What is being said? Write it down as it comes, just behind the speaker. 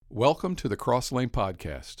Welcome to the Cross Lane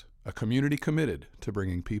Podcast, a community committed to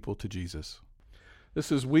bringing people to Jesus.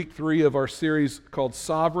 This is week 3 of our series called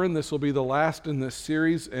Sovereign. This will be the last in this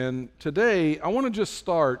series, and today I want to just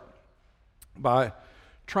start by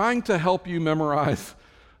trying to help you memorize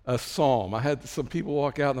a psalm. I had some people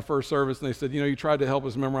walk out in the first service and they said, you tried to help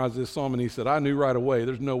us memorize this psalm, and he said, I knew right away,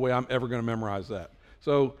 there's no way I'm ever going to memorize that.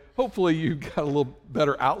 So hopefully you got a little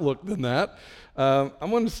better outlook than that.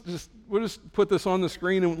 We'll just put this on the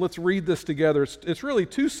screen and let's read this together. It's really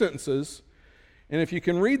 2 sentences, and if you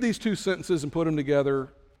can read these 2 sentences and put them together,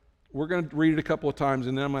 we're going to read it a couple of times,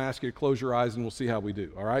 and then I'm going to ask you to close your eyes and we'll see how we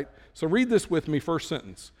do, all right? So read this with me, first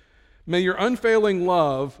sentence. May your unfailing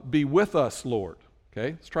love be with us, Lord.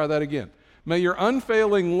 Okay, let's try that again. May your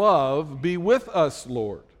unfailing love be with us,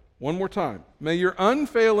 Lord. One more time. May your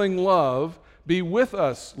unfailing love be with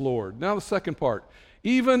us, Lord. Now the second part.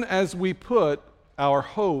 Even as we put our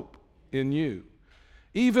hope in you.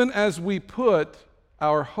 Even as we put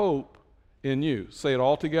our hope in you. Say it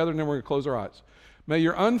all together, and then we're going to close our eyes. May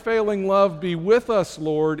your unfailing love be with us,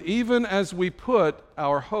 Lord, even as we put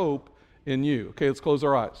our hope in you. Okay, let's close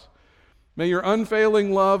our eyes. May your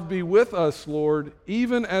unfailing love be with us, Lord,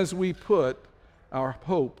 even as we put our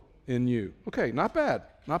hope in you. Okay, not bad,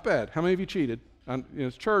 not bad. How many of you cheated?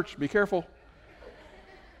 It's church, be careful.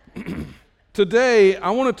 Today, I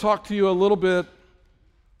want to talk to you a little bit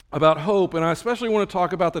about hope, and I especially want to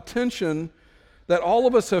talk about the tension that all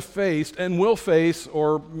of us have faced and will face,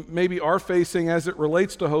 or maybe are facing as it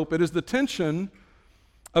relates to hope. It is the tension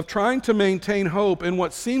of trying to maintain hope in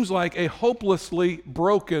what seems like a hopelessly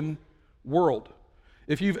broken world.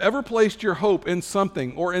 If you've ever placed your hope in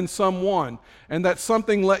something or in someone, and that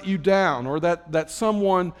something let you down, or that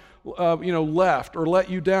someone left or let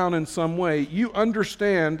you down in some way, you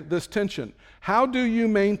understand this tension. How do you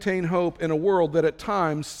maintain hope in a world that at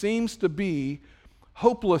times seems to be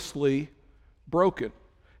hopelessly broken?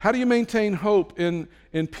 How do you maintain hope in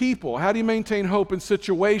people? How do you maintain hope in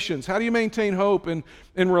situations? How do you maintain hope in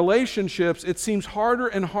relationships? It seems harder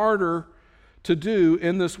and harder to do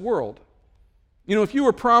in this world. If you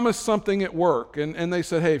were promised something at work and they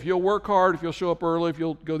said, hey, if you'll work hard, if you'll show up early, if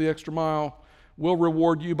you'll go the extra mile, we'll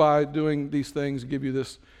reward you by doing these things, give you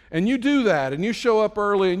this. And you do that, and you show up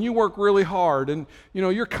early, and you work really hard, and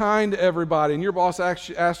you're kind to everybody, and your boss asks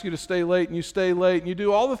you to stay late, and you stay late, and you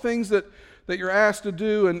do all the things that you're asked to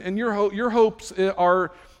do, and your hopes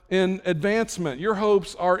are in advancement. Your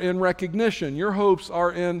hopes are in recognition. Your hopes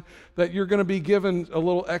are in that you're going to be given a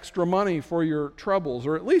little extra money for your troubles,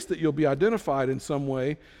 or at least that you'll be identified in some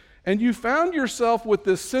way. And you found yourself with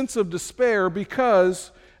this sense of despair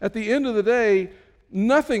because at the end of the day,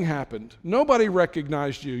 nothing happened. Nobody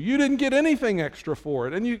recognized you. You didn't get anything extra for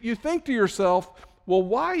it. And you think to yourself, well,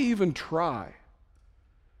 why even try?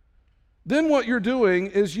 Then what you're doing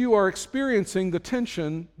is you are experiencing the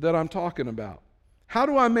tension that I'm talking about. How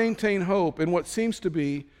do I maintain hope in what seems to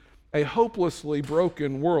be a hopelessly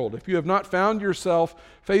broken world? If you have not found yourself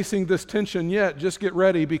facing this tension yet, just get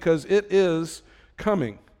ready because it is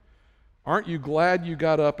coming. Aren't you glad you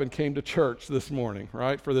got up and came to church this morning,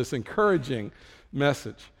 right, for this encouraging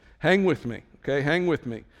message? Hang with me, okay? Hang with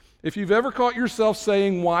me. If you've ever caught yourself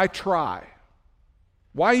saying, why try?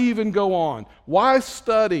 Why even go on? Why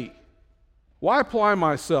study? Why apply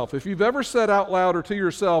myself? If you've ever said out loud or to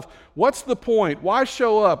yourself, what's the point? Why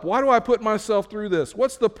show up? Why do I put myself through this?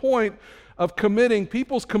 What's the point of committing?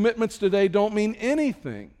 People's commitments today don't mean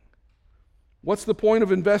anything. What's the point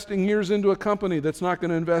of investing years into a company that's not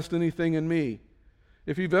going to invest anything in me?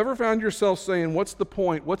 If you've ever found yourself saying, what's the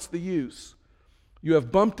point? What's the use? You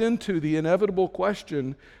have bumped into the inevitable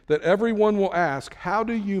question that everyone will ask: how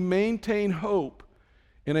do you maintain hope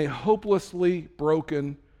in a hopelessly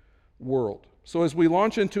broken world? So as we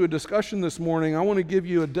launch into a discussion this morning, I want to give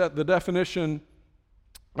you the definition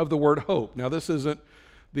of the word hope. Now, this isn't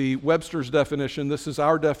the Webster's definition. This is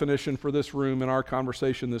our definition for this room and our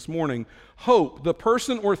conversation this morning. Hope, the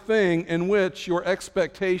person or thing in which your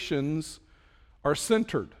expectations are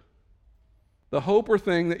centered. The hope or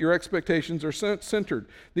thing that your expectations are centered.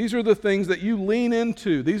 These are the things that you lean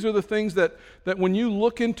into. These are the things that when you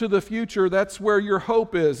look into the future, that's where your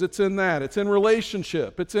hope is. It's in that. It's in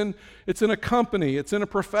relationship. It's in a company. It's in a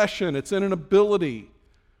profession. It's in an ability.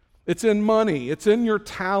 It's in money. It's in your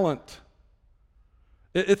talent.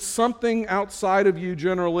 It's something outside of you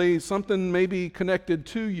generally, something maybe connected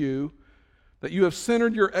to you that you have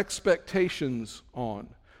centered your expectations on.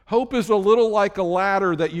 Hope is a little like a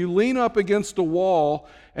ladder that you lean up against a wall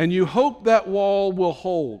and you hope that wall will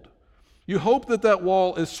hold. You hope that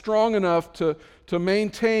wall is strong enough to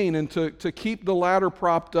maintain and to keep the ladder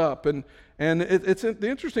propped up. And the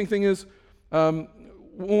interesting thing is,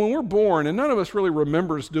 when we're born, and none of us really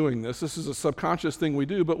remembers doing this, this is a subconscious thing we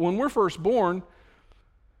do, but when we're first born,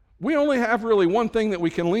 we only have really one thing that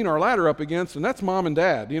we can lean our ladder up against, and that's mom and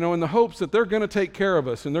dad, in the hopes that they're going to take care of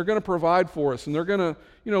us, and they're going to provide for us, and they're going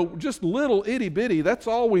to, just little itty bitty, that's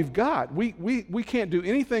all we've got. We can't do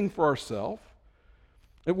anything for ourselves.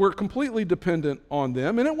 We're completely dependent on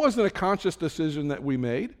them, and it wasn't a conscious decision that we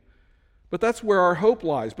made, but that's where our hope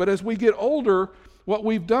lies. But as we get older, what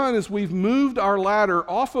we've done is we've moved our ladder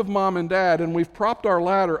off of mom and dad, and we've propped our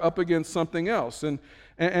ladder up against something else.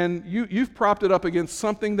 And you've propped it up against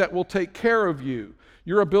something that will take care of you.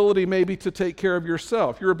 Your ability maybe to take care of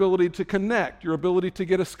yourself, your ability to connect, your ability to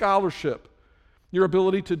get a scholarship, your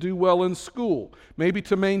ability to do well in school, maybe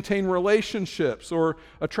to maintain relationships or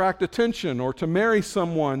attract attention or to marry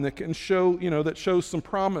someone that can show, that shows some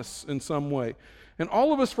promise in some way. And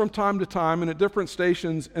all of us from time to time and at different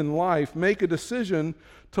stations in life make a decision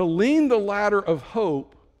to lean the ladder of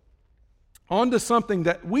hope onto something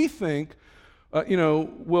that we think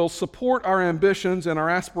will support our ambitions and our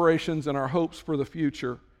aspirations and our hopes for the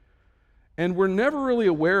future. And we're never really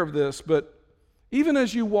aware of this, but even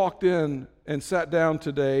as you walked in and sat down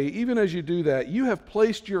today, even as you do that, you have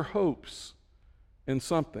placed your hopes in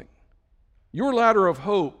something. Your ladder of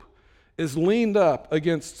hope is leaned up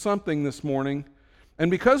against something this morning. And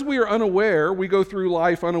because we are unaware, we go through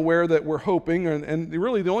life unaware that we're hoping, and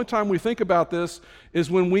really the only time we think about this is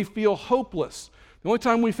when we feel hopeless. The only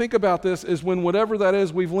time we think about this is when whatever that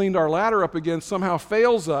is we've leaned our ladder up against somehow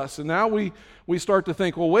fails us, and now we start to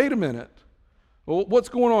think, well, wait a minute. Well, what's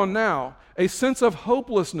going on now? A sense of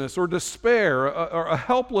hopelessness or despair, or a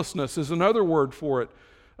helplessness is another word for it.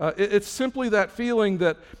 It's simply that feeling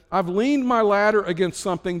that I've leaned my ladder against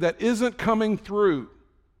something that isn't coming through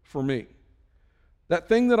for me. That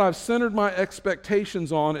thing that I've centered my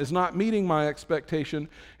expectations on is not meeting my expectation,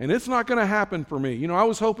 and it's not going to happen for me. I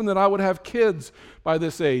was hoping that I would have kids by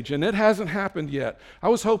this age, and it hasn't happened yet. I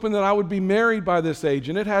was hoping that I would be married by this age,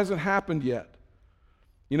 and it hasn't happened yet.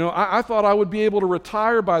 I thought I would be able to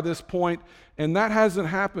retire by this point, and that hasn't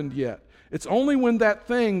happened yet. It's only when that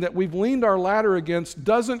thing that we've leaned our ladder against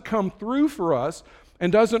doesn't come through for us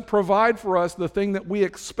and doesn't provide for us the thing that we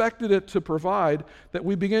expected it to provide, that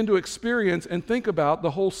we begin to experience and think about the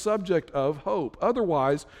whole subject of hope.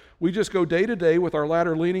 Otherwise, we just go day to day with our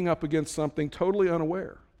ladder leaning up against something totally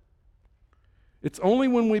unaware. It's only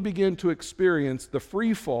when we begin to experience the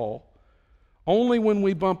free fall, only when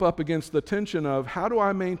we bump up against the tension of, how do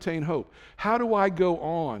I maintain hope? How do I go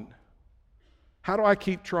on? How do I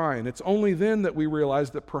keep trying? It's only then that we realize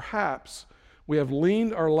that perhaps we have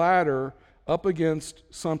leaned our ladder up against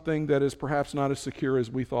something that is perhaps not as secure as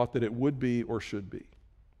we thought that it would be or should be.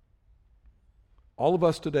 All of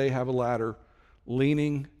us today have a ladder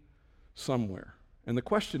leaning somewhere. And the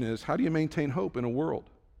question is, how do you maintain hope in a world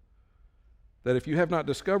that, if you have not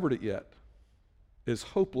discovered it yet, is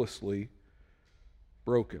hopelessly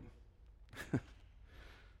broken?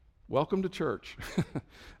 Welcome to church.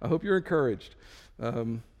 I hope you're encouraged.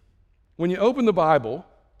 When you open the Bible,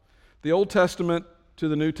 the Old Testament to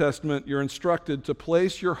the New Testament, you're instructed to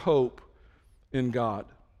place your hope in God.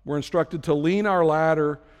 We're instructed to lean our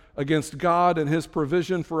ladder against God and His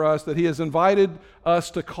provision for us, that He has invited us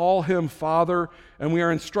to call Him Father, and we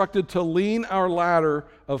are instructed to lean our ladder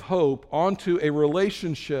of hope onto a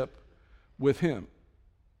relationship with Him.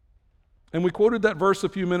 And we quoted that verse a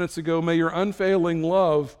few minutes ago, may your unfailing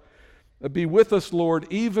love be with us, Lord,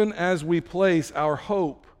 even as we place our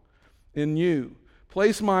hope in you.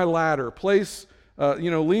 Place my ladder,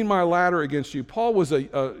 lean my ladder against you. Paul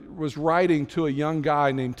was writing to a young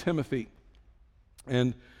guy named Timothy.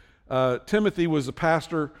 And Timothy was a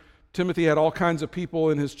pastor. Timothy had all kinds of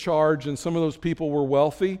people in his charge, and some of those people were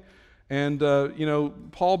wealthy. And,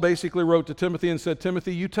 Paul basically wrote to Timothy and said,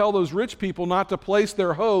 Timothy, you tell those rich people not to place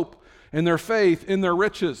their hope and their faith in their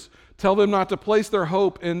riches. Tell them not to place their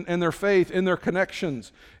hope and their faith in their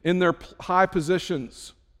connections, in their high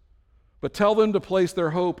positions. But tell them to place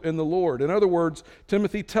their hope in the Lord. In other words,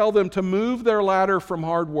 Timothy, tell them to move their ladder from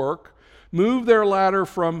hard work, move their ladder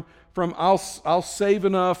from I'll save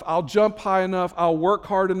enough, I'll jump high enough, I'll work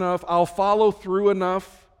hard enough, I'll follow through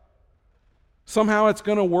enough. Somehow it's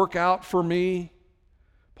going to work out for me.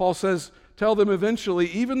 Paul says, tell them eventually,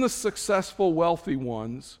 even the successful, wealthy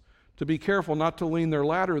ones, to be careful not to lean their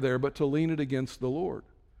ladder there, but to lean it against the Lord.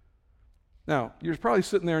 Now, you're probably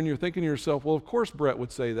sitting there and you're thinking to yourself, well, of course Brett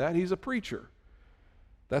would say that. He's a preacher.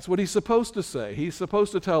 That's what he's supposed to say. He's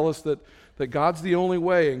supposed to tell us that God's the only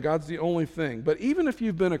way and God's the only thing. But even if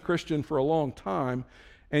you've been a Christian for a long time,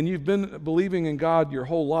 and you've been believing in God your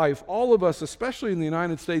whole life, all of us, especially in the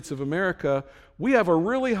United States of America, we have a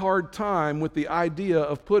really hard time with the idea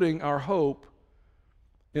of putting our hope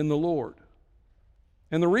in the Lord.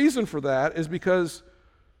 And the reason for that is because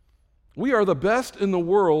we are the best in the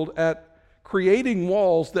world at creating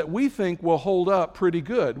walls that we think will hold up pretty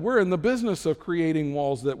good. We're in the business of creating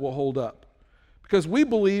walls that will hold up because we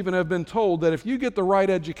believe and have been told that if you get the right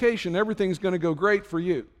education, everything's going to go great for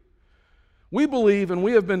you. We believe and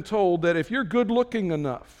we have been told that if you're good looking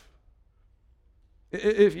enough,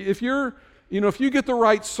 if you get the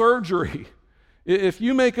right surgery, if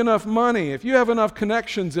you make enough money, if you have enough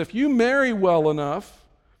connections, if you marry well enough,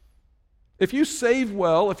 if you save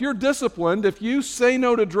well, if you're disciplined, if you say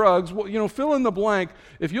no to drugs, fill in the blank.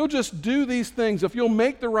 If you'll just do these things, if you'll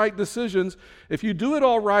make the right decisions, if you do it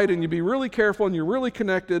all right and you be really careful and you're really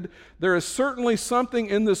connected, there is certainly something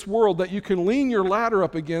in this world that you can lean your ladder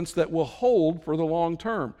up against that will hold for the long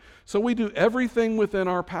term. So we do everything within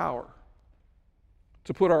our power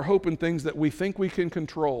to put our hope in things that we think we can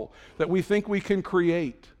control, that we think we can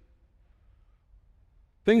create,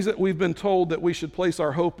 things that we've been told that we should place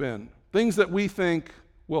our hope in. Things that we think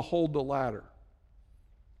will hold the ladder.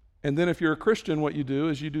 And then if you're a Christian, what you do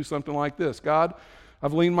is you do something like this. God,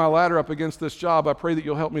 I've leaned my ladder up against this job. I pray that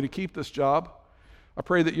you'll help me to keep this job. I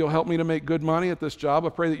pray that you'll help me to make good money at this job. I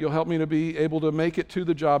pray that you'll help me to be able to make it to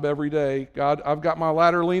the job every day. God, I've got my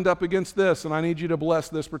ladder leaned up against this, and I need you to bless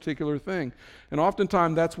this particular thing. And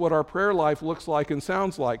oftentimes that's what our prayer life looks like and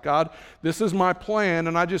sounds like. God, this is my plan,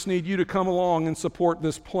 and I just need you to come along and support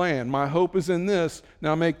this plan. My hope is in this.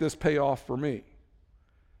 Now make this pay off for me.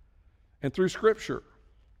 And through Scripture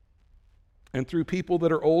and through people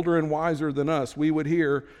that are older and wiser than us, we would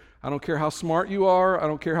hear, I don't care how smart you are. I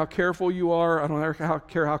don't care how careful you are. I don't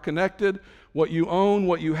care how connected, what you own,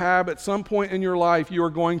 what you have. At some point in your life, you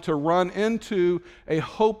are going to run into a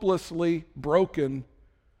hopelessly broken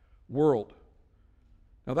world.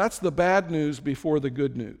 Now, that's the bad news before the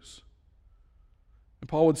good news. And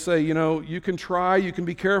Paul would say, you can try, you can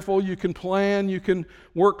be careful, you can plan, you can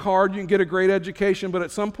work hard, you can get a great education, but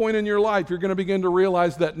at some point in your life, you're going to begin to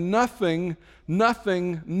realize that nothing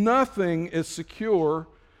is secure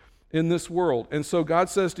in this world. And so God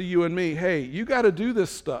says to you and me, hey, you got to do this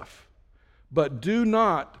stuff, but do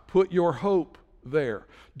not put your hope there.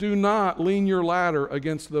 Do not lean your ladder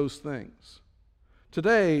against those things.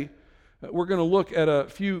 Today, we're going to look at a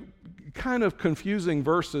few kind of confusing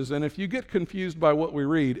verses, and if you get confused by what we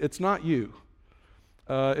read, it's not you.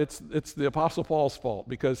 It's the Apostle Paul's fault,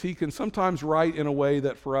 because he can sometimes write in a way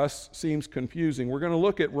that for us seems confusing. We're going to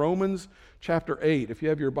look at Romans chapter 8. If you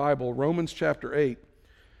have your Bible, Romans chapter 8.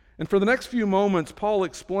 And for the next few moments, Paul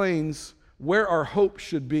explains where our hope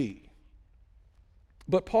should be.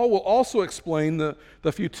 But Paul will also explain the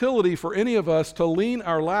futility for any of us to lean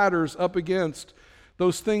our ladders up against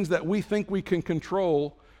those things that we think we can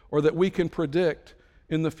control or that we can predict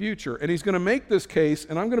in the future. And he's going to make this case,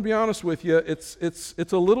 and I'm going to be honest with you, it's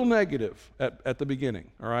a little negative at the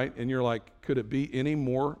beginning, all right? And you're like, could it be any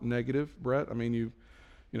more negative, Brett? I mean,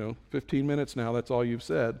 15 minutes now, that's all you've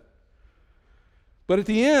said. But at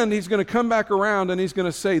the end, he's going to come back around and he's going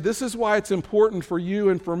to say, this is why it's important for you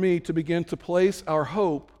and for me to begin to place our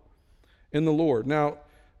hope in the Lord. Now,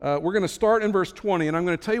 we're going to start in verse 20, and I'm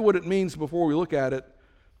going to tell you what it means before we look at it.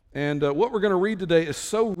 And what we're going to read today is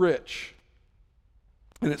so rich,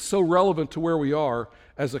 and it's so relevant to where we are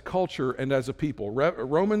as a culture and as a people.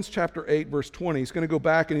 Romans chapter 8, verse 20, he's going to go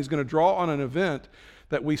back and he's going to draw on an event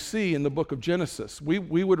that we see in the book of Genesis. We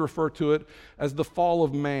would refer to it as the fall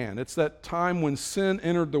of man. It's that time when sin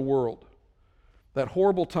entered the world, that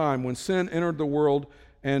horrible time when sin entered the world.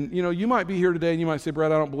 And, you might be here today and you might say,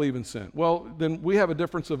 Brad, I don't believe in sin. Well, then we have a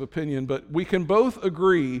difference of opinion, but we can both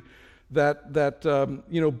agree that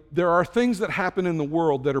there are things that happen in the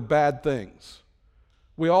world that are bad things.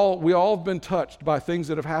 We all have been touched by things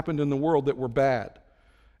that have happened in the world that were bad.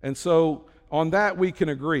 And so on that we can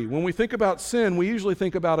agree. When we think about sin, we usually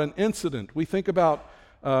think about an incident. We think about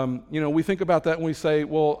that and we say,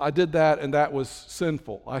 well, I did that and that was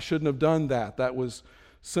sinful. I shouldn't have done that. That was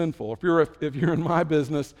sinful. If you're in my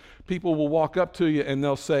business, people will walk up to you and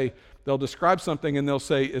they'll describe something and they'll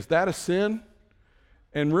say, is that a sin?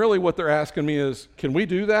 And really what they're asking me is, can we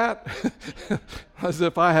do that? As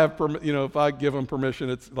if I have, if I give them permission,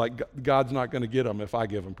 it's like God's not going to get them if I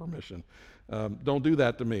give them permission. Don't do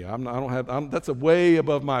that to me. That's a way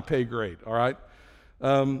above my pay grade, all right?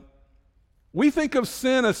 We think of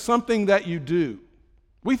sin as something that you do.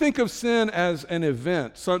 We think of sin as an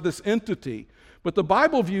event, this entity. But the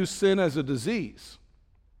Bible views sin as a disease.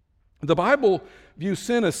 The Bible views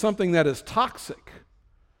sin as something that is toxic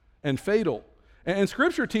and fatal. And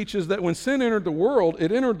Scripture teaches that when sin entered the world,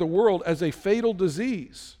 it entered the world as a fatal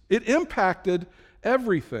disease. It impacted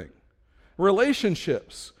everything.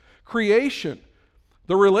 Relationships, creation,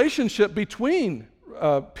 the relationship between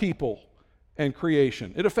people and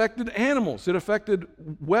creation. It affected animals. It affected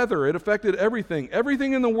weather. It affected everything.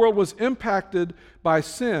 Everything in the world was impacted by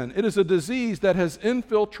sin. It is a disease that has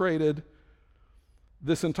infiltrated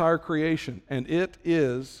this entire creation, and it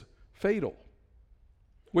is fatal.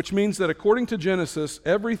 Which means that according to Genesis,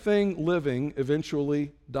 everything living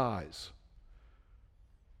eventually dies.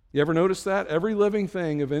 You ever notice that? Every living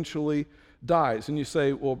thing eventually dies. And you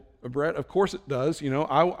say, well, Brett, of course it does. You know,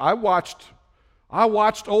 I watched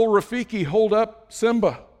old Rafiki hold up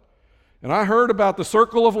Simba, and I heard about the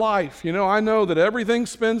circle of life. You know, I know that everything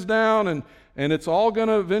spins down and it's all going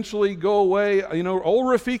to eventually go away. You know, old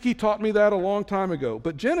Rafiki taught me that a long time ago.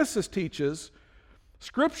 But Genesis teaches,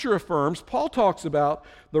 Scripture affirms, Paul talks about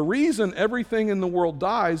the reason everything in the world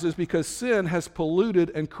dies is because sin has polluted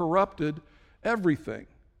and corrupted everything.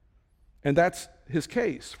 And that's his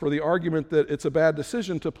case for the argument that it's a bad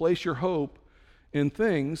decision to place your hope in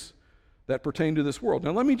things that pertain to this world.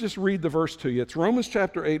 Now let me just read the verse to you. It's Romans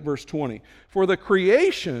chapter 8, verse 20. For the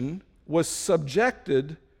creation was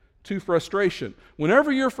subjected to frustration.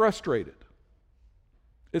 Whenever you're frustrated,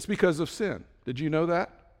 it's because of sin. Did you know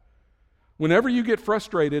that? Whenever you get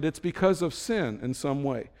frustrated, it's because of sin in some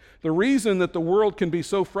way. The reason that the world can be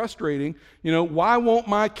so frustrating, you know, why won't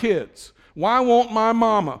my kids? Why won't my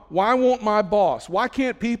mama? Why won't my boss? Why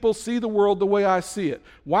can't people see the world the way I see it?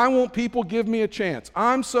 Why won't people give me a chance?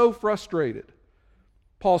 I'm so frustrated.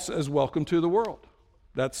 Paul says, welcome to the world.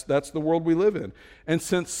 That's the world we live in. And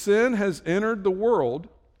since sin has entered the world,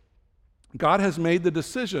 God has made the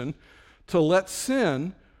decision to let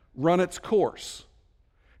sin run its course.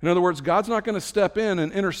 In other words, God's not going to step in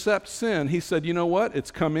and intercept sin. He said, you know what? It's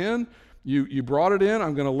come in. You brought it in.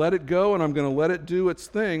 I'm going to let it go, and I'm going to let it do its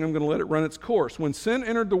thing. I'm going to let it run its course. When sin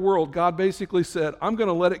entered the world, God basically said, I'm going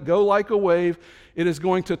to let it go like a wave. It is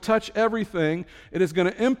going to touch everything. It is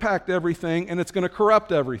going to impact everything, and it's going to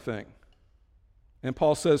corrupt everything. And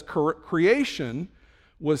Paul says creation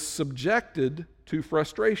was subjected to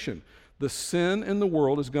frustration. The sin in the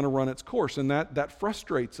world is going to run its course, and that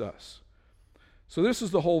frustrates us. So this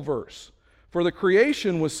is the whole verse. For the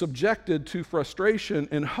creation was subjected to frustration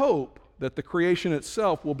in hope that the creation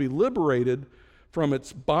itself will be liberated from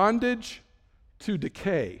its bondage to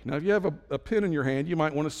decay. Now, if you have a pen in your hand, you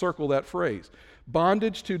might want to circle that phrase.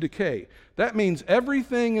 Bondage to decay. That means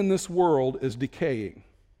everything in this world is decaying.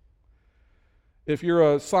 If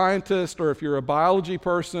you're a scientist or if you're a biology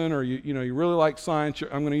person or you really like science,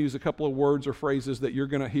 I'm going to use a couple of words or phrases that you're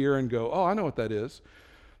going to hear and go, oh, I know what that is.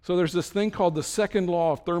 So there's this thing called the second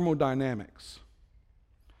law of thermodynamics.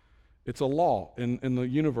 It's a law in the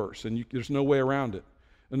universe, and there's no way around it.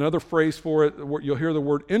 Another phrase for it, you'll hear the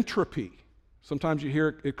word entropy. Sometimes you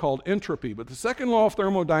hear it called entropy. But the second law of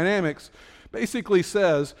thermodynamics basically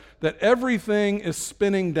says that everything is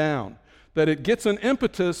spinning down, that it gets an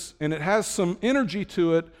impetus and it has some energy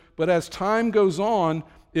to it, but as time goes on,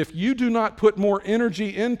 if you do not put more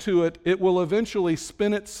energy into it, it will eventually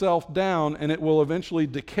spin itself down and it will eventually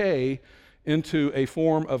decay into a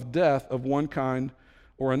form of death of one kind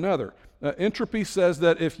or another. Entropy says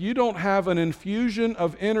that if you don't have an infusion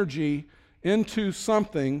of energy into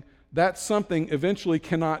something, that something eventually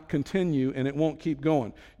cannot continue and it won't keep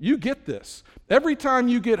going. You get this. Every time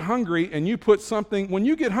you get hungry and you put something, when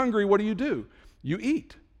you get hungry, what do? You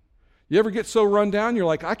eat. You ever get so run down, you're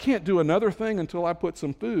like, I can't do another thing until I put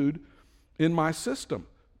some food in my system.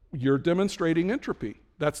 You're demonstrating entropy.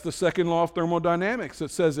 That's the second law of thermodynamics.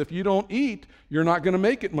 It says if you don't eat, you're not going to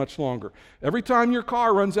make it much longer. Every time your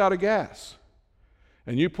car runs out of gas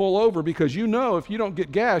and you pull over because you know if you don't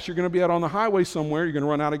get gas, you're going to be out on the highway somewhere, you're going to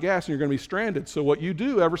run out of gas and you're going to be stranded. So what you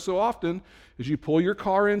do ever so often is you pull your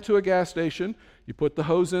car into a gas station, you put the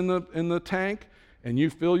hose in the tank, and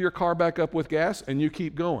you fill your car back up with gas and you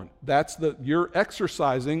keep going. You're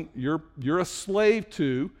exercising, you're a slave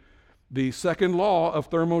to the second law of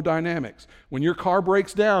thermodynamics. When your car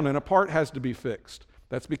breaks down and a part has to be fixed,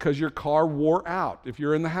 that's because your car wore out. If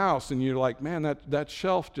you're in the house and you're like, man, that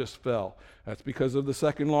shelf just fell, that's because of the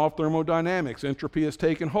second law of thermodynamics. Entropy has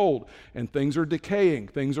taken hold and things are decaying,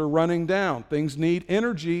 things are running down, things need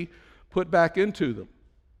energy put back into them.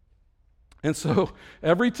 And so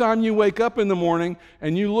every time you wake up in the morning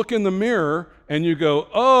and you look in the mirror and you go,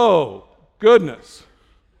 oh, goodness,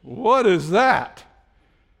 what is that?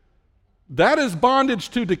 That is bondage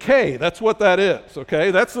to decay. That's what that is, okay?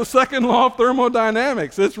 That's the second law of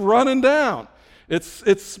thermodynamics. It's running down.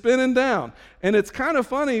 It's spinning down. And it's kind of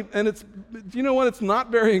funny, and you know what? It's not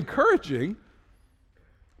very encouraging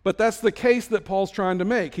But that's the case that Paul's trying to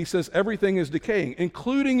make. He says everything is decaying,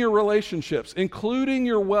 including your relationships, including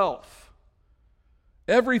your wealth.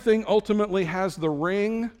 Everything ultimately has the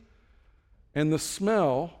ring and the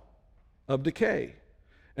smell of decay.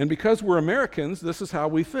 And because we're Americans, this is how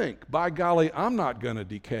we think. By golly, I'm not going to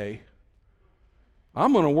decay.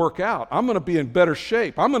 I'm going to work out. I'm going to be in better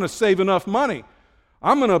shape. I'm going to save enough money.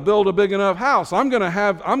 I'm going to build a big enough house. I'm going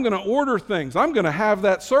to order things. I'm going to have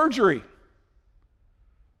that surgery.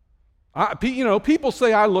 People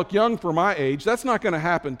say I look young for my age. That's not going to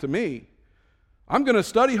happen to me. I'm going to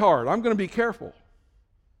study hard. I'm going to be careful.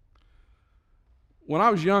 When I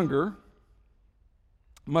was younger,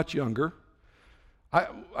 much younger,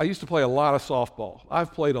 I used to play a lot of softball.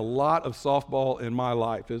 I've played a lot of softball in my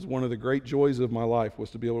life. It's one of the great joys of my life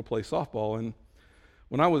was to be able to play softball. And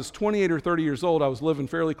when I was 28 or 30 years old, I was living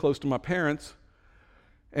fairly close to my parents.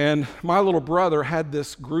 And my little brother had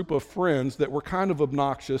this group of friends that were kind of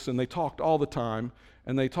obnoxious, and they talked all the time.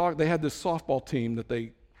 And they had this softball team that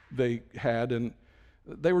they had, and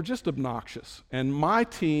they were just obnoxious. And my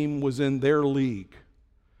team was in their league.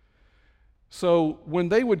 So when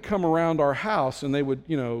they would come around our house and they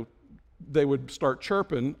would start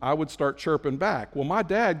chirping, I would start chirping back. Well, my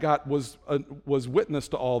dad was witness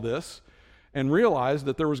to all this and realized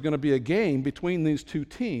that there was going to be a game between these two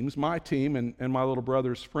teams, my team and my little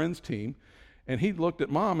brother's friend's team. And he looked at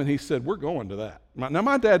Mom and he said, "We're going to that." Now,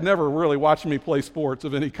 my dad never really watched me play sports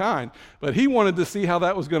of any kind, but he wanted to see how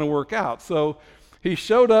that was going to work out. So he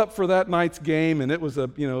showed up for that night's game, and it was a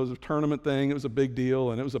tournament thing. It was a big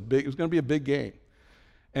deal, and it was going to be a big game.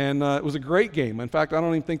 And it was a great game. In fact, I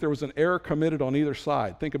don't even think there was an error committed on either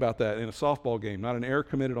side. Think about that, in a softball game, not an error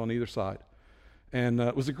committed on either side. And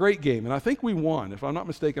it was a great game, and I think we won. If I'm not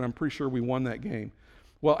mistaken, I'm pretty sure we won that game.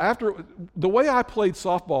 Well, the way I played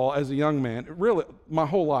softball as a young man, really my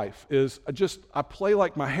whole life, is I play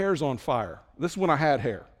like my hair's on fire. This is when I had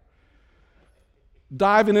hair.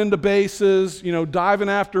 Diving into bases, diving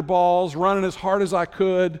after balls, running as hard as I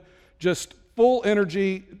could, just full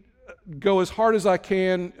energy, go as hard as I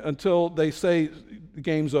can until they say the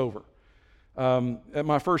game's over. At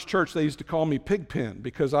my first church, they used to call me Pigpen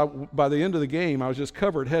because by the end of the game, I was just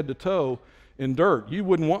covered head to toe in dirt. You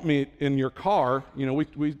wouldn't want me in your car.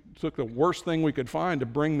 We took the worst thing we could find to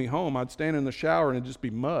bring me home. I'd stand in the shower and it'd just be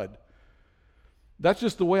mud. That's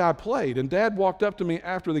just the way I played. And Dad walked up to me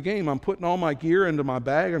after the game. I'm putting all my gear into my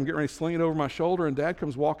bag. I'm getting ready to sling it over my shoulder. And Dad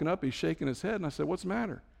comes walking up. He's shaking his head. And I said, "What's the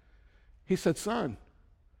matter?" He said, "Son,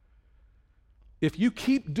 if you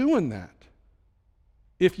keep doing that,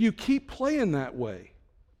 if you keep playing that way,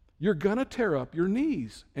 you're going to tear up your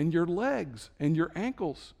knees and your legs and your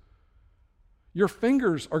ankles. Your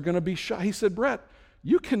fingers are going to be shot." He said, "Brett,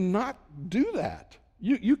 you cannot do that.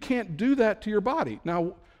 You can't do that to your body."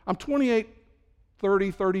 Now, I'm 28,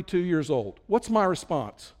 30, 32 years old. What's my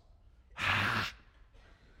response?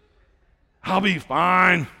 "I'll be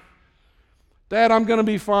fine. Dad, I'm going to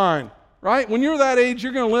be fine." Right? When you're that age,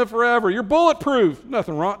 you're going to live forever. You're bulletproof.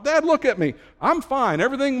 Nothing wrong. "Dad, look at me. I'm fine.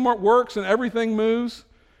 Everything works and everything moves."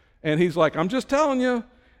 And he's like, "I'm just telling you,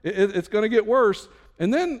 it's going to get worse."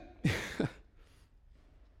 And then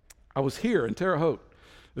I was here in Terre Haute.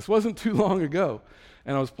 This wasn't too long ago.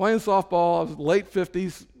 And I was playing softball. I was late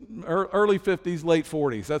 50s, early 50s, late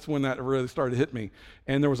 40s. That's when that really started to hit me.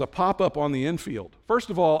 And there was a pop-up on the infield. First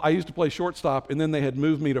of all, I used to play shortstop, and then they had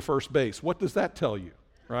moved me to first base. What does that tell you,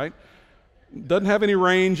 right? Doesn't have any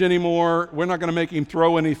range anymore. We're not going to make him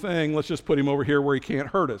throw anything. Let's just put him over here where he can't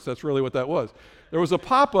hurt us. That's really what that was. There was a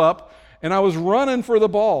pop-up, and I was running for the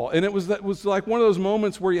ball. And it was like one of those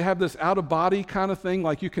moments where you have this out-of-body kind of thing,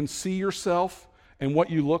 like you can see yourself and what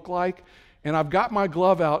you look like. And I've got my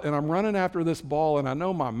glove out, and I'm running after this ball, and I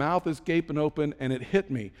know my mouth is gaping open, and it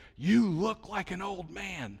hit me. "You look like an old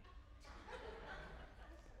man."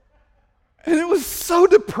 And it was so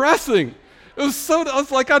depressing. I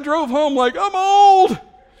was like, I drove home like, I'm old.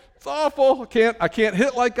 It's awful. I can't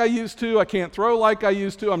hit like I used to. I can't throw like I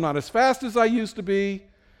used to. I'm not as fast as I used to be.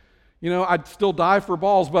 I'd still dive for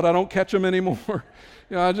balls, but I don't catch them anymore.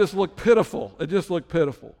 I just look pitiful. It just looked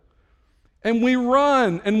pitiful. And we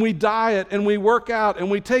run, and we diet, and we work out,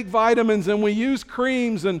 and we take vitamins, and we use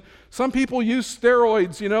creams, and some people use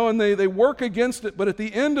steroids, and they work against it. But at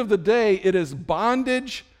the end of the day, it is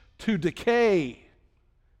bondage to decay.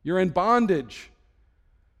 You're in bondage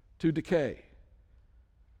to decay.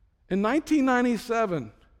 In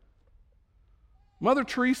 1997, Mother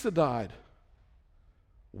Teresa died.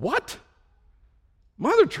 What?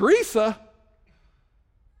 Mother Teresa?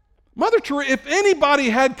 If anybody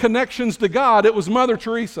had connections to God, it was Mother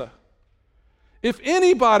Teresa. If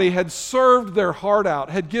anybody had served their heart out,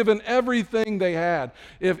 had given everything they had,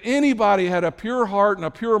 if anybody had a pure heart and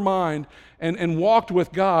a pure mind and walked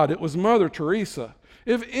with God, it was Mother Teresa.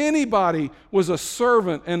 If anybody was a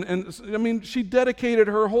servant, and she dedicated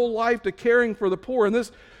her whole life to caring for the poor, and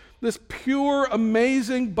this pure,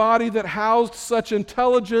 amazing body that housed such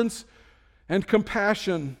intelligence and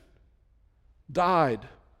compassion died.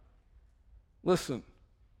 Listen,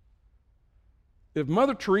 if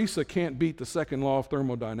Mother Teresa can't beat the second law of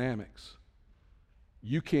thermodynamics,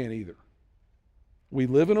 you can't either. We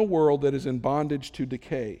live in a world that is in bondage to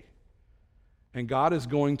decay, and God is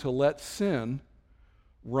going to let sin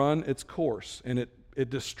run its course, and it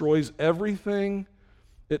destroys everything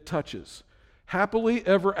it touches. Happily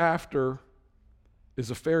ever after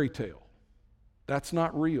is a fairy tale. That's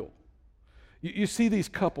not real. You see these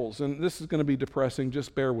couples, and this is going to be depressing,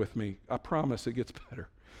 just bear with me. I promise it gets better.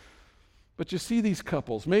 But you see these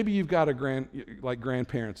couples, maybe you've got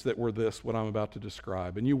grandparents that were what I'm about to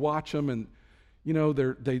describe, and you watch them and,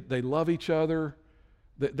 they love each other.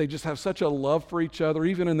 They just have such a love for each other,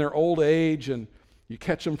 even in their old age, and you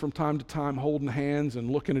catch them from time to time holding hands and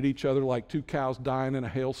looking at each other like two cows dying in a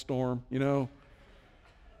hailstorm, And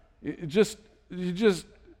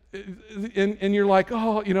you're like,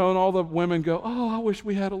 and all the women go, I wish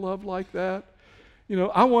we had a love like that.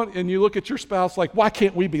 And you look at your spouse like, why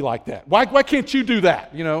can't we be like that? Why can't you do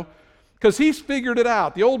that? Because he's figured it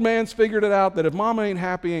out. The old man's figured it out that if mama ain't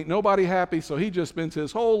happy, ain't nobody happy, so he just spends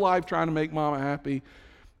his whole life trying to make mama happy.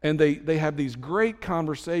 And they have these great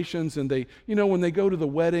conversations, and when they go to the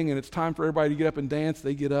wedding and it's time for everybody to get up and dance,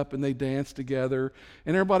 they get up and they dance together.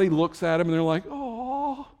 And everybody looks at them and they're like,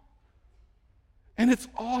 oh. And it's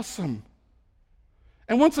awesome.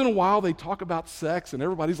 And once in a while they talk about sex, and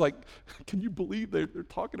everybody's like, can you believe they're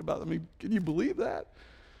talking about it? Can you believe that?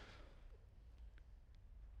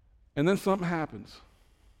 And then something happens.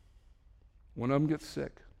 One of them gets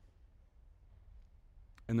sick,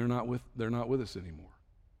 and they're not with us anymore.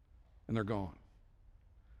 And they're gone.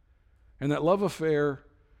 And that love affair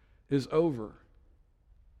is over.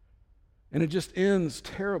 And it just ends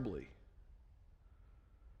terribly.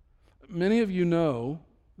 Many of you know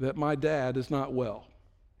that my dad is not well.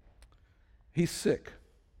 He's sick.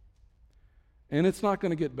 And it's not going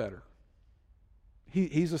to get better.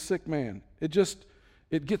 He's a sick man.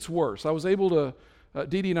 It gets worse. I was able to,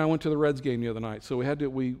 Dee Dee and I went to the Reds game the other night, so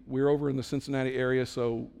we were over in the Cincinnati area,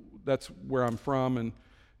 so that's where I'm from, and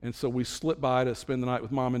so we slipped by to spend the night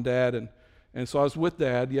with Mom and Dad, and so I was with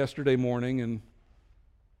Dad yesterday morning, and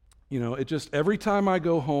it just, every time I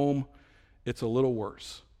go home, it's a little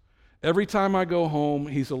worse. Every time I go home,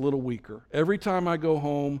 he's a little weaker. Every time I go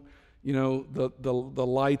home, the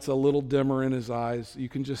light's a little dimmer in his eyes. You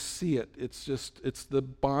can just see it. It's the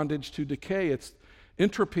bondage to decay. It's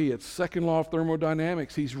entropy. It's second law of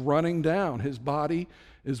thermodynamics. He's running down. His body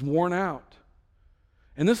is worn out.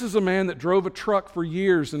 And this is a man that drove a truck for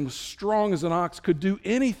years and was strong as an ox, could do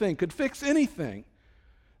anything, could fix anything.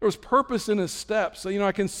 There was purpose in his steps. So,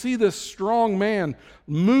 I can see this strong man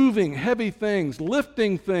moving heavy things,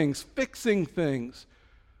 lifting things, fixing things.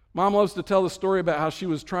 Mom loves to tell the story about how she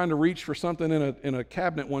was trying to reach for something in a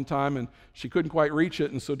cabinet one time, and she couldn't quite reach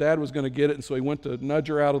it, and so Dad was going to get it, and so he went to nudge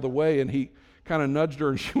her out of the way, and he kind of nudged her,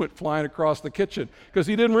 and she went flying across the kitchen because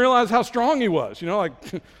he didn't realize how strong he was,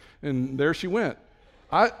 and there she went.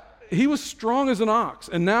 He was strong as an ox,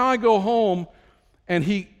 and now I go home, and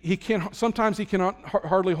sometimes he cannot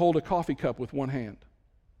hardly hold a coffee cup with one hand.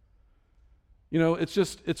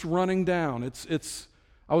 It's running down.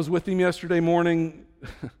 I was with him yesterday morning.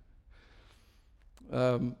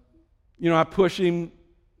 I push him.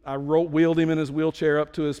 I wheeled him in his wheelchair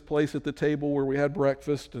up to his place at the table where we had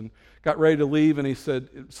breakfast and got ready to leave, and he said,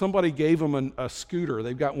 somebody gave him a scooter.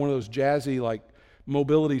 They've got one of those jazzy,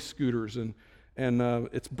 mobility scooters, and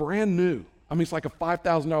it's brand new. It's like a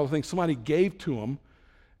 $5,000 thing somebody gave to him,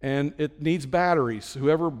 and it needs batteries.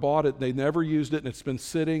 Whoever bought it, they never used it, and it's been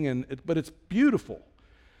sitting, but it's beautiful.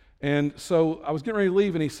 And so I was getting ready to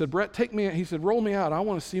leave, and he said, Brett, take me out. He said, roll me out. I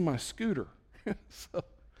want to see my scooter. So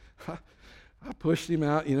I pushed him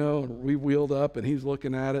out, and we wheeled up, and he's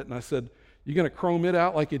looking at it, and I said, you going to chrome it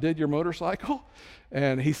out like you did your motorcycle?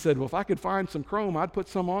 And he said, well, if I could find some chrome, I'd put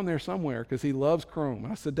some on there somewhere because he loves chrome.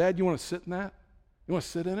 And I said, Dad, you want to sit in that? You want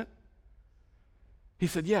to sit in it? He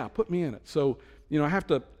said, yeah, put me in it. So, I have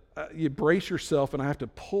to, you brace yourself, and I have to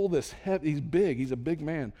pull this heavy, he's big, he's a big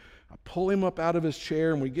man. I pull him up out of his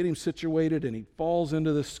chair, and we get him situated, and he falls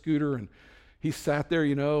into this scooter, and he sat there,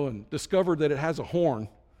 and discovered that it has a horn.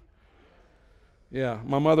 Yeah,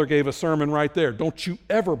 my mother gave a sermon right there. Don't you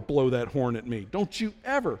ever blow that horn at me. Don't you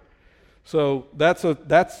ever. So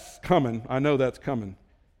that's coming. I know that's coming.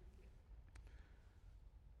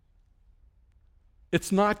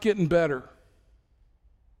 It's not getting better.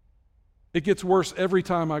 It gets worse every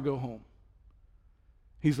time I go home.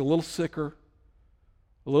 He's a little sicker,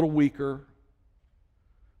 a little weaker.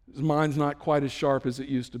 His mind's not quite as sharp as it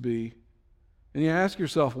used to be. And you ask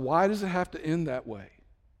yourself, why does it have to end that way?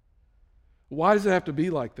 Why does it have to be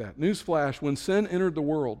like that? Newsflash, when sin entered the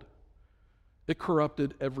world, it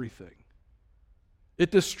corrupted everything. It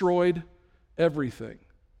destroyed everything.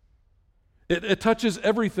 It touches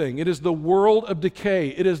everything. It is the world of decay.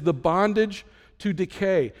 It is the bondage to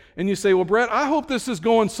decay. And you say, well, Brett, I hope this is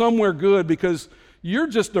going somewhere good because you're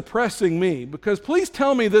just depressing me. Because please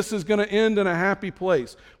tell me this is going to end in a happy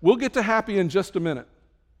place. We'll get to happy in just a minute.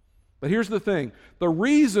 But here's the thing. The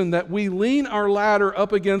reason that we lean our ladder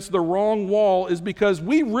up against the wrong wall is because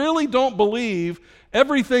we really don't believe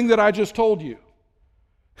everything that I just told you.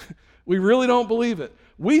 We really don't believe it.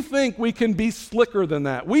 We think we can be slicker than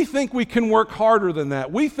that. We think we can work harder than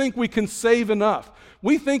that. We think we can save enough.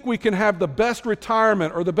 We think we can have the best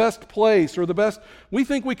retirement or the best place or we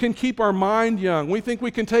think we can keep our mind young. We think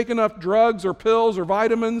we can take enough drugs or pills or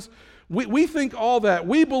vitamins. We think all that.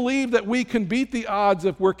 We believe that we can beat the odds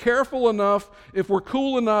if we're careful enough, if we're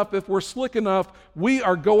cool enough, if we're slick enough. We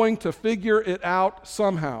are going to figure it out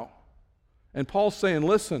somehow. And Paul's saying,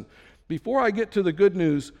 listen, before I get to the good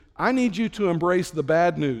news, I need you to embrace the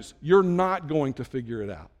bad news. You're not going to figure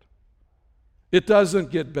it out. It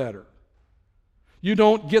doesn't get better. You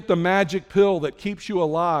don't get the magic pill that keeps you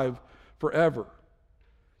alive forever.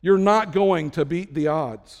 You're not going to beat the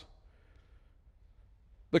odds.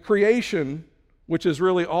 The creation, which is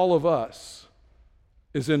really all of us,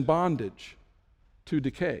 is in bondage to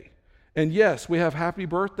decay. And yes, we have happy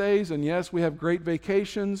birthdays, and yes, we have great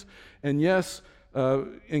vacations, and yes,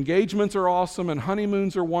 engagements are awesome, and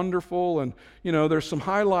honeymoons are wonderful, and there's some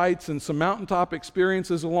highlights and some mountaintop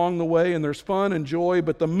experiences along the way, and there's fun and joy,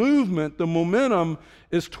 but the movement, the momentum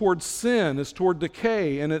is toward sin, is toward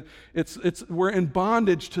decay, and we're in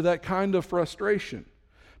bondage to that kind of frustration.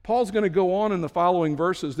 Paul's going to go on in the following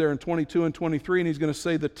verses there in 22 and 23, and he's going to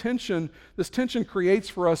say this tension creates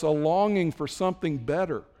for us a longing for something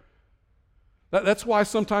better. That's why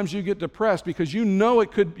sometimes you get depressed, because you know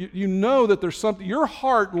that there's something. Your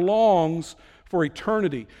heart longs for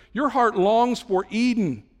eternity. Your heart longs for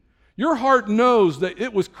Eden. Your heart knows that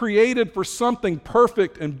it was created for something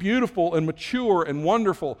perfect and beautiful and mature and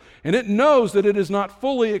wonderful, and it knows that it is not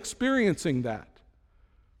fully experiencing that.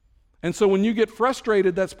 And so when you get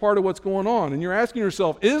frustrated, that's part of what's going on. And you're asking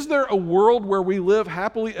yourself, is there a world where we live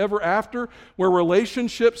happily ever after, where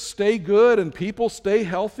relationships stay good and people stay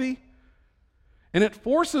healthy? And it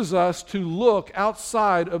forces us to look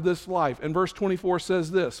outside of this life. And verse 24 says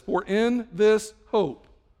this, for in this hope,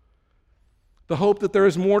 the hope that there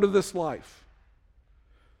is more to this life,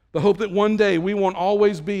 the hope that one day we won't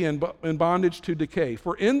always be in bondage to decay,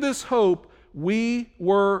 for in this hope we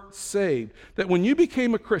were saved. That when you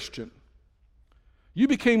became a Christian, you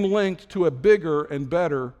became linked to a bigger and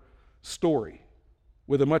better story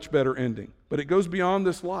with a much better ending. But it goes beyond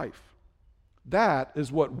this life. That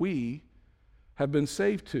is what we have been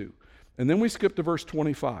saved to. And then we skip to verse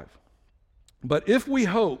 25. But if we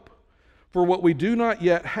hope for what we do not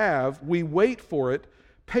yet have, we wait for it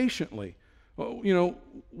patiently. Well,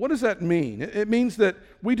 what does that mean? It means that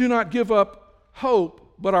we do not give up hope,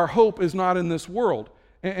 but our hope is not in this world.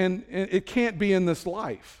 And it can't be in this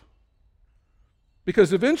life.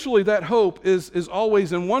 Because eventually that hope is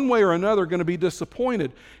always in one way or another going to be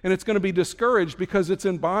disappointed, and it's going to be discouraged because it's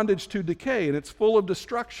in bondage to decay and it's full of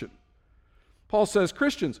destruction. Paul says,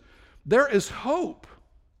 Christians, there is hope.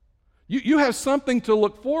 You have something to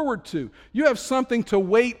look forward to. You have something to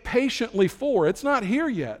wait patiently for. It's not here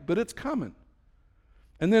yet, but it's coming.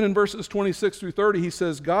 And then in verses 26 through 30, he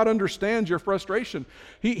says, God understands your frustration.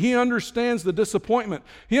 He understands the disappointment.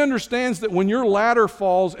 He understands that when your ladder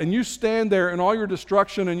falls and you stand there in all your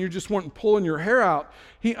destruction and you just want pulling your hair out,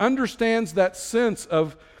 he understands that sense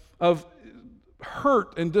of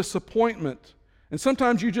hurt and disappointment. And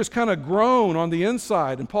sometimes you just kind of groan on the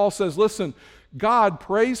inside. And Paul says, listen, God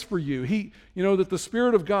prays for you. That the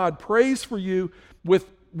Spirit of God prays for you with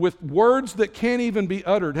words that can't even be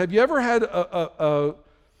uttered. Have you ever had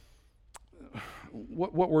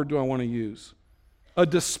what word do I want to use? A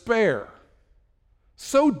despair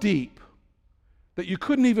so deep that you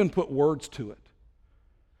couldn't even put words to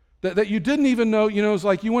it. That you didn't even know, it's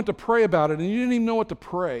like you went to pray about it and you didn't even know what to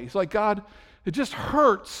pray. It's like, God, it just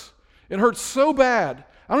hurts. It hurts so bad.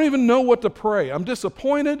 I don't even know what to pray. I'm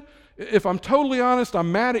disappointed. If I'm totally honest,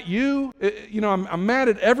 I'm mad at you. I'm mad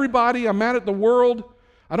at everybody. I'm mad at the world.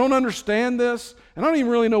 I don't understand this, and I don't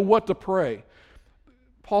even really know what to pray.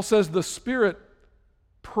 Paul says the Spirit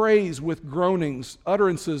prays with groanings,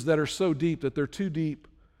 utterances that are so deep that they're too deep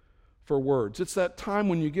for words. It's that time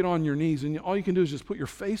when you get on your knees and all you can do is just put your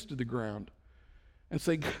face to the ground and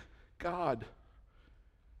say, God.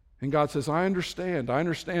 And God says, I understand. I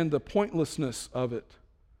understand the pointlessness of it.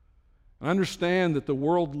 I understand that the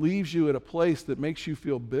world leaves you at a place that makes you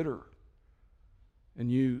feel bitter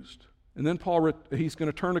and used. And then he's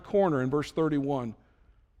going to turn a corner in verse 31.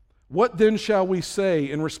 What then shall we say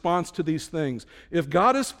in response to these things? If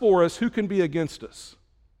God is for us, who can be against us?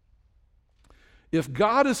 If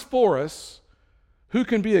God is for us, who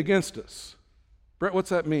can be against us? Brett, what's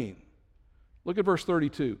that mean? Look at verse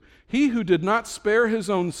 32. He who did not spare his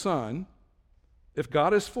own son, if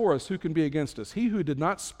God is for us, who can be against us? He who did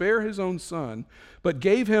not spare his own son, but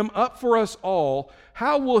gave him up for us all,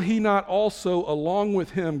 how will he not also, along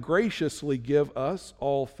with him, graciously give us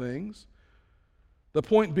all things? The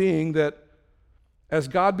point being that as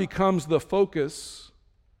God becomes the focus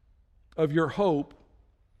of your hope,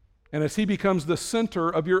 and as he becomes the center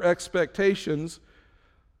of your expectations,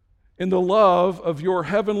 in the love of your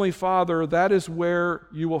heavenly Father, that is where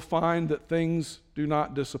you will find that things do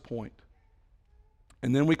not disappoint.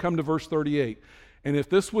 And then we come to verse 38. And if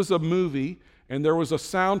this was a movie and there was a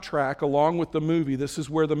soundtrack along with the movie, this is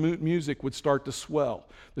where the music would start to swell.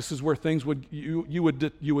 This is where things you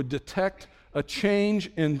would detect a change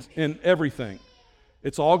in everything.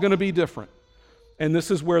 It's all going to be different. And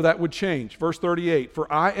this is where that would change. Verse 38,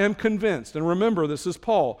 for I am convinced, and remember, this is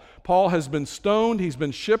Paul. Paul has been stoned, he's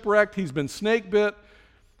been shipwrecked, he's been snake bit,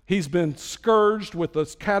 he's been scourged with the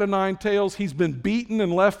cat o' nine tails, he's been beaten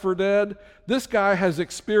and left for dead. This guy has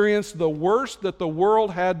experienced the worst that the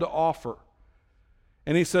world had to offer.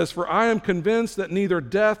 And he says, for I am convinced that neither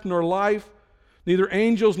death nor life, neither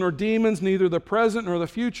angels nor demons, neither the present nor the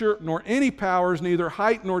future, nor any powers, neither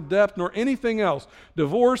height nor depth, nor anything else,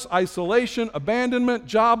 divorce, isolation, abandonment,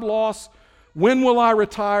 job loss, when will I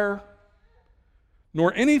retire?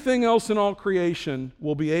 Nor anything else in all creation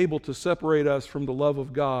will be able to separate us from the love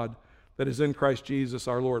of God that is in Christ Jesus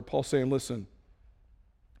our Lord. Paul's saying, listen,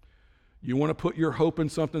 you want to put your hope in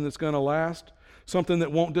something that's going to last? Something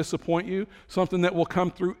that won't disappoint you, something that will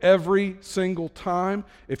come through every single time.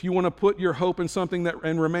 If you want to put your hope in something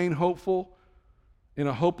and remain hopeful in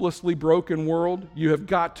a hopelessly broken world, you have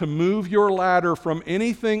got to move your ladder from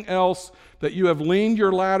anything else that you have leaned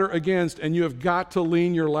your ladder against, and you have got to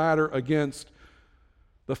lean your ladder against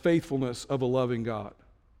the faithfulness of a loving God.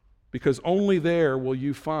 Because only there will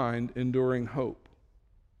you find enduring hope.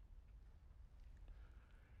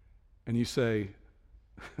 And you say,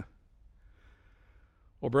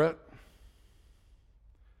 well, Brett,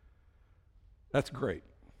 that's great.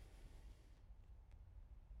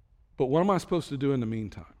 But what am I supposed to do in the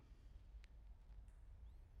meantime?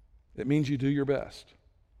 It means you do your best.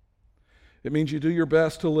 It means you do your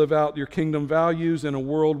best to live out your kingdom values in a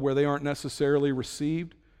world where they aren't necessarily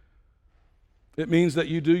received. It means that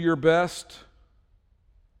you do your best.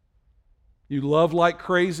 You love like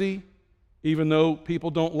crazy, even though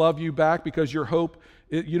people don't love you back, because your hope,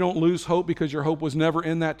 you don't lose hope because your hope was never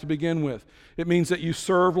in that to begin with. It means that you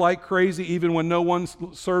serve like crazy even when no one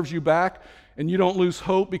serves you back, and you don't lose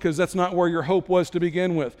hope because that's not where your hope was to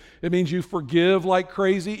begin with. It means you forgive like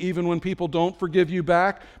crazy even when people don't forgive you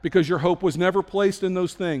back, because your hope was never placed in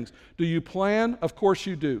those things. Do you plan? Of course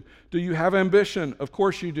you do. Do you have ambition? Of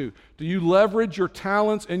course you do. Do you leverage your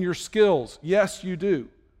talents and your skills? Yes, you do.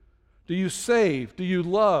 Do you save? Do you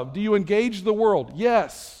love? Do you engage the world?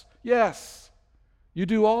 Yes. Yes. You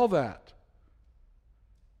do all that.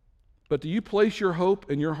 But do you place your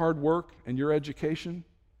hope in your hard work and your education?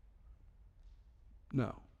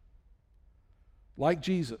 No. Like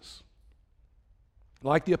Jesus,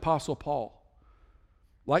 like the Apostle Paul,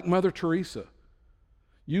 like Mother Teresa,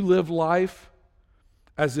 you live life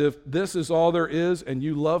as if this is all there is, and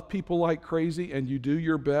you love people like crazy, and you do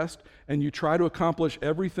your best, and you try to accomplish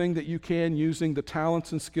everything that you can using the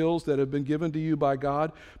talents and skills that have been given to you by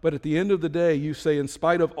God. But at the end of the day, you say, in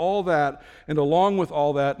spite of all that, and along with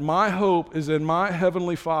all that, my hope is in my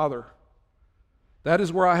Heavenly Father. That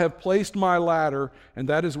is where I have placed my ladder, and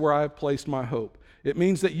that is where I have placed my hope. It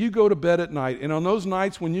means that you go to bed at night, and on those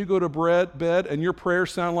nights when you go to bed and your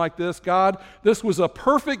prayers sound like this, God, this was a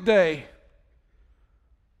perfect day.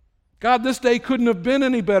 God, this day couldn't have been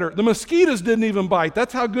any better. The mosquitoes didn't even bite.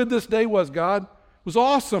 That's how good this day was, God. It was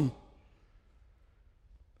awesome.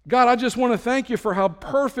 God, I just want to thank you for how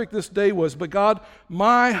perfect this day was. But God,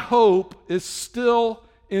 my hope is still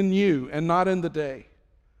in you and not in the day.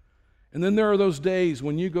 And then there are those days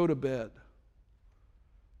when you go to bed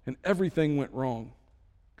and everything went wrong.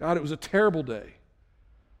 God, it was a terrible day.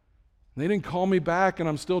 And they didn't call me back, and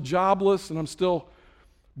I'm still jobless, and I'm still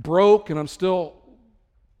broke, and I'm still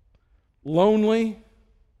lonely.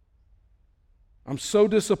 I'm so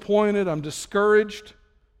disappointed. I'm discouraged.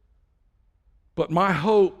 But my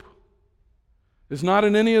hope is not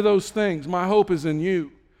in any of those things. My hope is in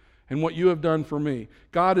you and what you have done for me.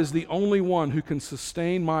 God is the only one who can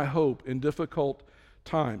sustain my hope in difficult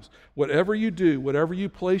times. Whatever you do, whatever you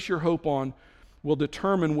place your hope on, will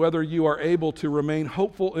determine whether you are able to remain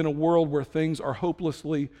hopeful in a world where things are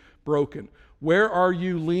hopelessly broken. Where are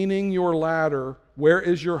you leaning your ladder? Where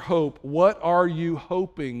is your hope? What are you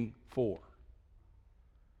hoping for?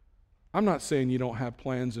 I'm not saying you don't have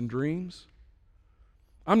plans and dreams.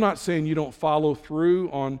 I'm not saying you don't follow through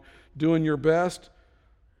on doing your best,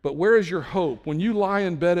 but where is your hope? When you lie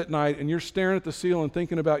in bed at night and you're staring at the ceiling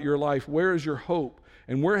thinking about your life, where is your hope?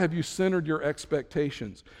 And where have you centered your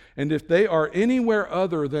expectations? And if they are anywhere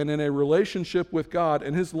other than in a relationship with God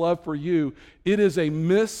and His love for you, it is a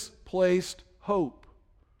misplaced hope.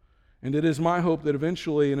 And it is my hope that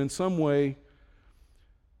eventually and in some way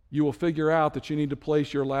you will figure out that you need to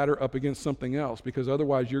place your ladder up against something else, because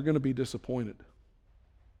otherwise you're going to be disappointed.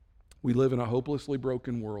 We live in a hopelessly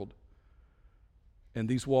broken world, and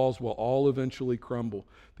these walls will all eventually crumble.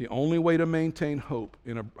 The only way to maintain hope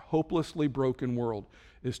in a hopelessly broken world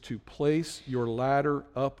is to place your ladder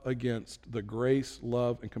up against the grace,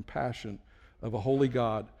 love, and compassion of a holy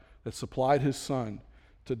God that supplied His Son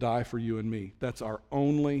to die for you and me. That's our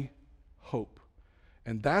only hope.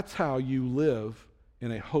 And that's how you live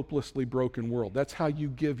in a hopelessly broken world. That's how you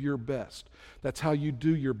give your best. That's how you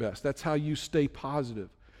do your best. That's how you stay positive.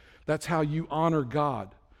 That's how you honor God.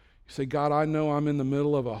 You say, God, I know I'm in the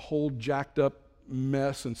middle of a whole jacked up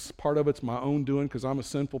mess, and part of it's my own doing because I'm a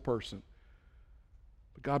sinful person.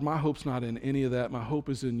 But God, my hope's not in any of that. My hope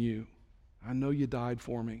is in you. I know you died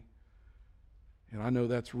for me, and I know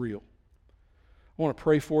that's real. I want to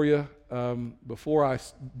pray for you. Before I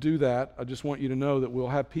do that, I just want you to know that we'll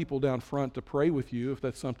have people down front to pray with you if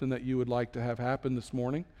that's something that you would like to have happen this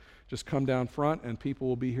morning. Just come down front, and people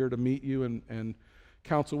will be here to meet you and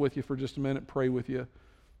counsel with you for just a minute, pray with you.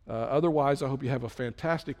 Otherwise, I hope you have a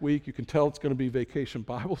fantastic week. You can tell it's going to be Vacation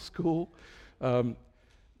Bible School.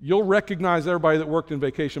 You'll recognize everybody that worked in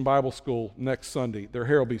Vacation Bible School next Sunday. Their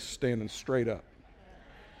hair will be standing straight up.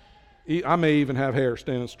 I may even have hair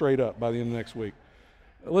standing straight up by the end of next week.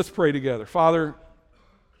 Let's pray together. Father,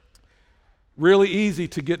 really easy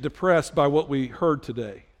to get depressed by what we heard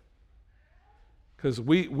today, because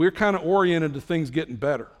we're kind of oriented to things getting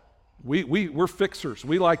better. We're fixers.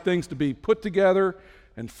 We like things to be put together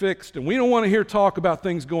and fixed, and we don't want to hear talk about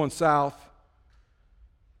things going south.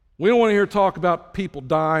 We don't want to hear talk about people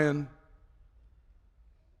dying.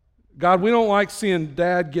 God, we don't like seeing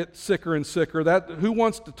Dad get sicker and sicker. Who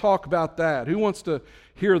wants to talk about that? Who wants to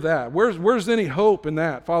hear that? Where's any hope in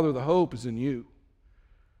that? Father, the hope is in you.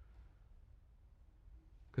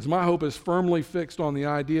 Because my hope is firmly fixed on the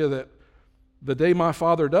idea that the day my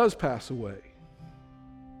father does pass away,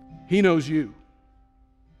 he knows you.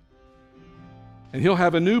 And he'll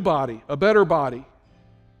have a new body, a better body.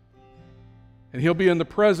 And he'll be in the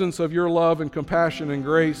presence of your love and compassion and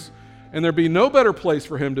grace. And there'd be no better place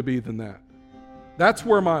for him to be than that. That's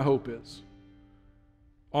where my hope is.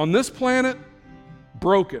 On this planet,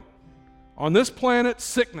 broken. On this planet,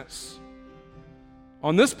 sickness.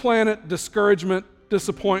 On this planet, discouragement,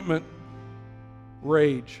 disappointment,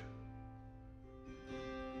 rage.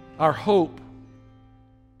 Our hope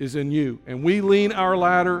is in you. And we lean our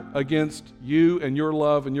ladder against you and your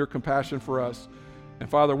love and your compassion for us. And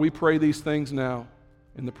Father, we pray these things now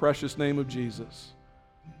in the precious name of Jesus.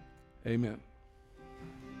 Amen.